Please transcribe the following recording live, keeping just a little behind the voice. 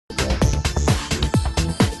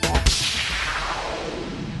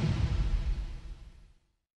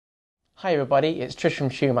Hi everybody, it's Trish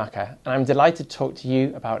from Schumacher and I'm delighted to talk to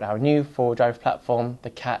you about our new four-wheel drive platform,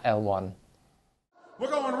 the CAT L1.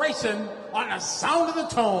 We're going racing on the sound of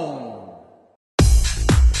the tone.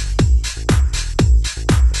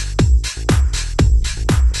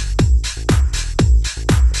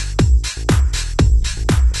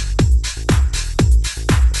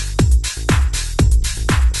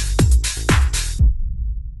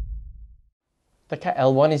 The CAT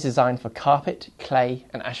L1 is designed for carpet, clay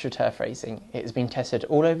and AstroTurf racing. It has been tested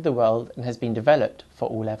all over the world and has been developed for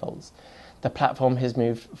all levels. The platform has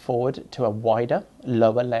moved forward to a wider,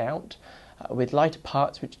 lower layout with lighter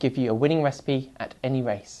parts which give you a winning recipe at any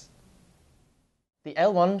race. The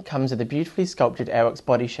L1 comes with a beautifully sculpted Aerox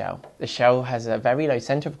body shell. The shell has a very low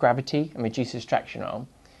centre of gravity and reduces traction arm.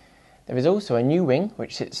 There is also a new wing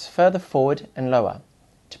which sits further forward and lower.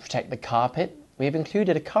 To protect the carpet, we have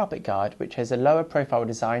included a carpet guard which has a lower profile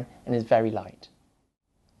design and is very light.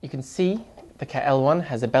 You can see the CAT L1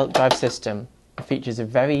 has a belt drive system. It features a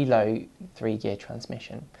very low 3-gear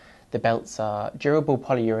transmission. The belts are durable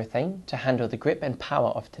polyurethane to handle the grip and power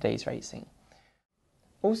of today's racing.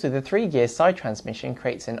 Also, the 3-gear side transmission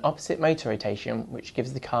creates an opposite motor rotation which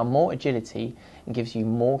gives the car more agility and gives you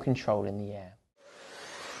more control in the air.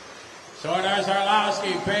 So there's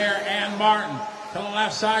Orlowski, Bear and Martin. To the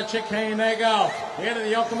left side chicane they go. Into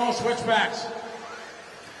the Yokomo switchbacks.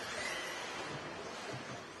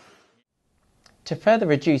 To further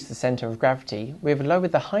reduce the centre of gravity, we have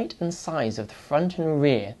lowered the height and size of the front and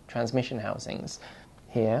rear transmission housings,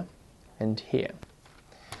 here and here.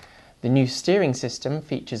 The new steering system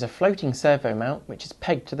features a floating servo mount which is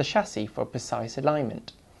pegged to the chassis for precise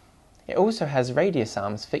alignment. It also has radius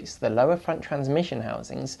arms fixed to the lower front transmission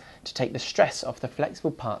housings to take the stress off the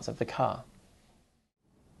flexible parts of the car.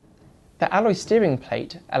 The alloy steering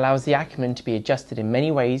plate allows the Ackerman to be adjusted in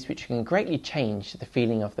many ways which can greatly change the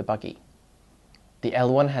feeling of the buggy. The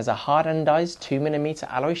L1 has a hard anodized 2mm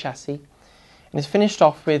alloy chassis and is finished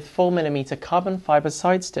off with 4mm carbon fibre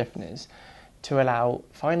side stiffeners to allow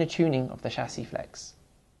finer tuning of the chassis flex.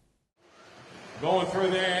 Going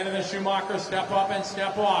through there into the Schumacher, step up and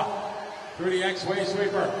step off. Through the X-Way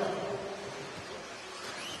sweeper.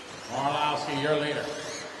 Orlowski, your leader.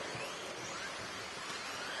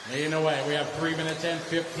 Leading away. We have 3 minutes and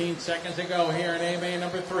 15 seconds to go here in A-main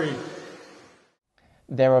number 3.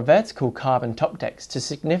 There are vertical carbon top decks to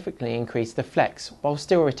significantly increase the flex while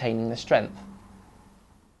still retaining the strength.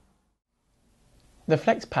 The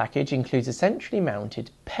flex package includes a centrally mounted,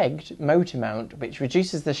 pegged motor mount which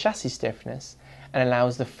reduces the chassis stiffness and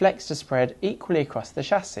allows the flex to spread equally across the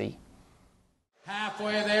chassis.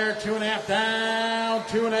 Halfway there, 2.5 down,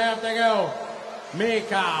 2.5 to go.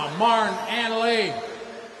 Michal, Martin and Lee.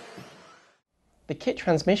 The kit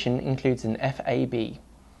transmission includes an FAB,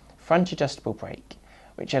 front adjustable brake,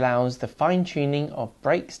 which allows the fine-tuning of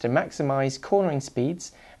brakes to maximise cornering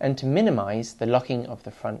speeds and to minimise the locking of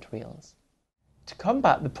the front wheels. To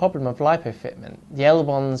combat the problem of lipo fitment, the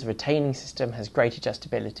L1's retaining system has great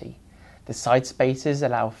adjustability. The side spacers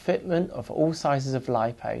allow fitment of all sizes of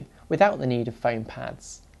lipo without the need of foam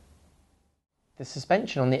pads. The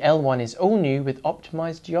suspension on the L1 is all new with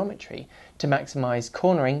optimised geometry to maximise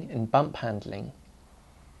cornering and bump handling.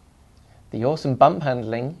 The awesome bump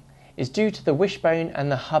handling is due to the wishbone and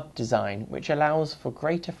the hub design which allows for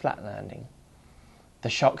greater flat landing. The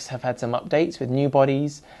shocks have had some updates with new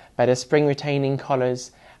bodies, better spring retaining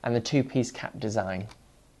collars and the 2-piece cap design.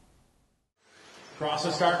 Across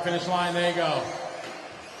the start finish line they go.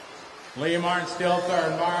 Lee Martin still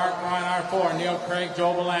third, Mark Ryan R4, Neil Craig,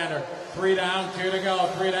 Joe Belander. 3 down, 2 to go,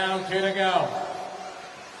 3 down, 2 to go.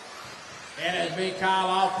 It is Michal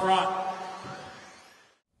out front.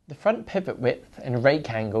 The front pivot width and rake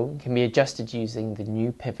angle can be adjusted using the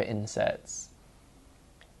new pivot inserts.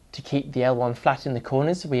 To keep the L1 flat in the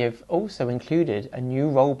corners, we have also included a new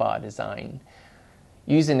roll bar design.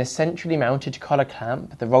 Using a centrally mounted collar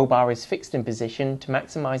clamp, the roll bar is fixed in position to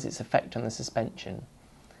maximise its effect on the suspension.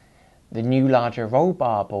 The new larger roll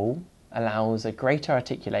bar ball allows a greater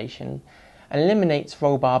articulation and eliminates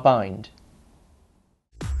roll bar bind.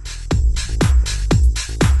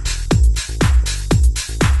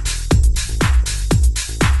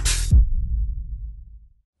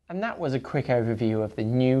 And that was a quick overview of the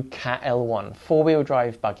new CAT L1 4-wheel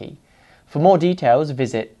drive buggy. For more details,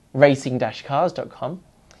 visit racing-cars.com.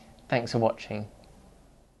 Thanks for watching.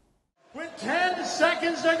 With 10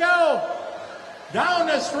 seconds to go, down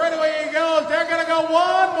the straightaway he goes. They're going to go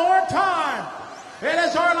one more time. It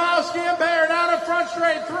is Orlowski and Bear down the front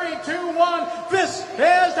straight. 3, 2, 1. This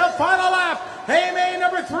is the final lap. A-main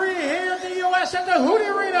number 3 here in the U.S. at the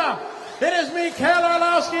Hootie Arena. It is Michal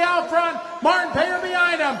Orlowski out front, Martin Payer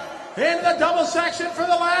behind him. into the double section for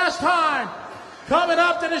the last time. Coming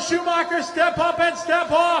up to the Schumacher step up and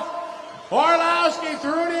step off. Orlowski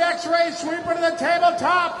through the X-ray sweeper to the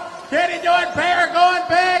tabletop. Can he do it? Bear going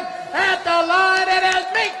big at the line. It is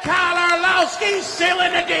Michal Orlowski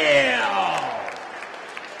sealing the deal.